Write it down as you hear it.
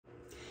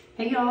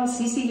Hey y'all,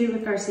 CC here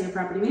with Garcia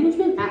Property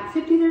Management at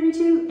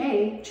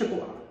 5032A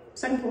Chippewa.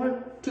 Second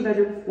floor, 2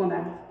 bedroom, 1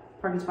 bath.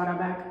 Parking spot out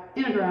back,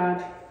 in a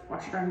garage,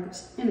 washer dryer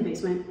in the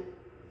basement.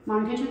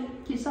 Modern kitchen,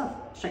 cute stuff.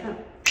 Let's check it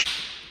out.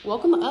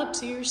 Welcome up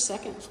to your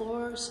second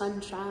floor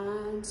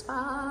sunshine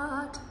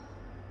spot.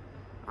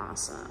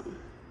 Awesome.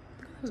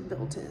 Look at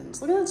those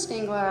built-ins. Look at that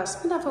stained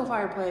glass. Look at that faux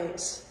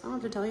fireplace. I don't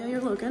have to tell you,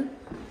 you're looking.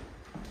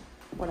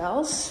 What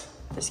else?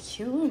 This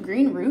cute little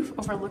green roof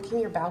overlooking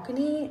your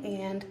balcony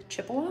and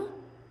Chippewa.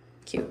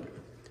 Cute.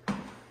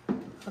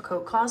 A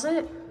coat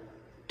closet.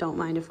 Don't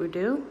mind if we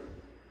do.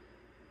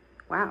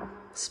 Wow,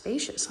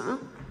 spacious, huh?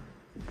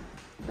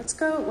 Let's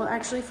go. Well,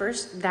 actually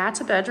first,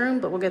 that's a bedroom,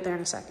 but we'll get there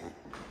in a second.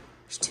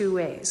 There's 2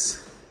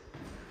 ways.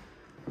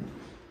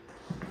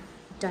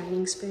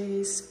 Dining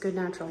space, good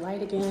natural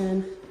light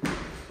again.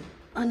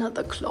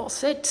 Another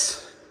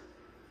closet.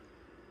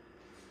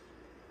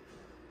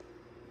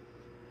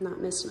 Not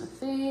missing a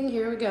thing.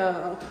 Here we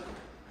go.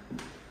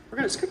 We're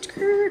gonna skirt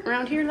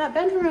around here to that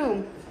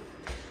bedroom.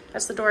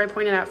 That's the door I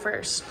pointed out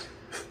first,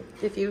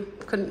 if you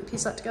couldn't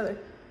piece that together.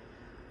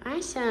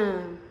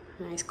 Awesome.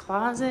 Nice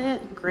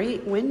closet,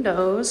 great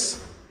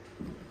windows.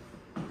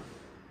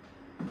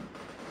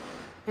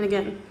 And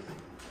again,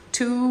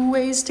 2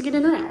 ways to get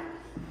in and out.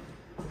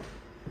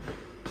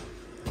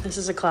 This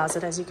is a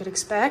closet, as you could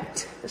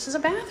expect. This is a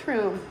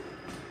bathroom.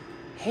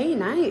 Hey,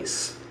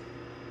 nice.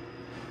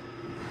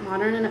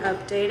 Modern and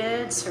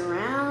updated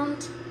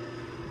surround.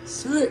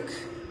 Sick.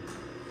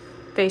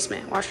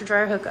 Basement, washer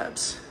dryer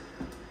hookups.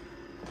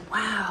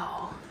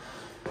 Wow.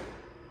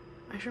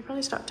 I should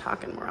probably stop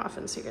talking more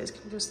often so you guys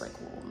can just like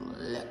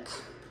look.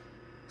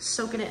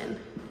 Soak it in.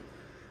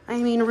 I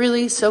mean,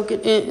 really soak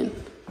it in.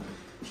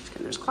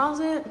 And there's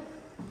closet.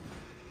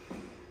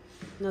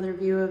 Another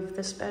view of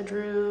this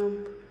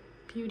bedroom.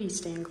 Beauty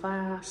stained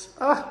glass.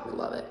 Oh, we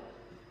love it.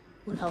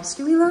 What else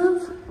do we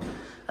love?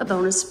 A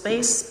bonus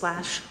space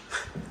slash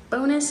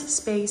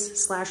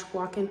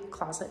walk-in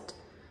closet.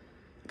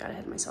 I got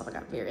ahead of myself. I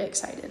got very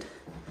excited.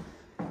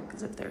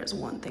 Because if there is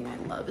one thing I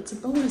love, it's a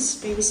bonus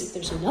space. If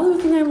there's another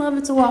thing I love,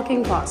 it's a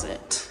walk-in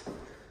closet.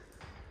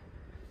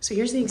 So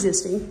here's the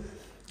existing.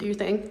 Do your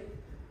thing.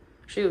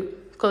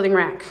 Shoot. Clothing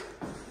rack.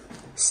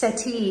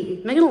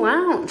 Settee. Make it a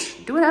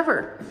lounge. Do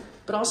whatever.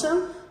 But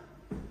also,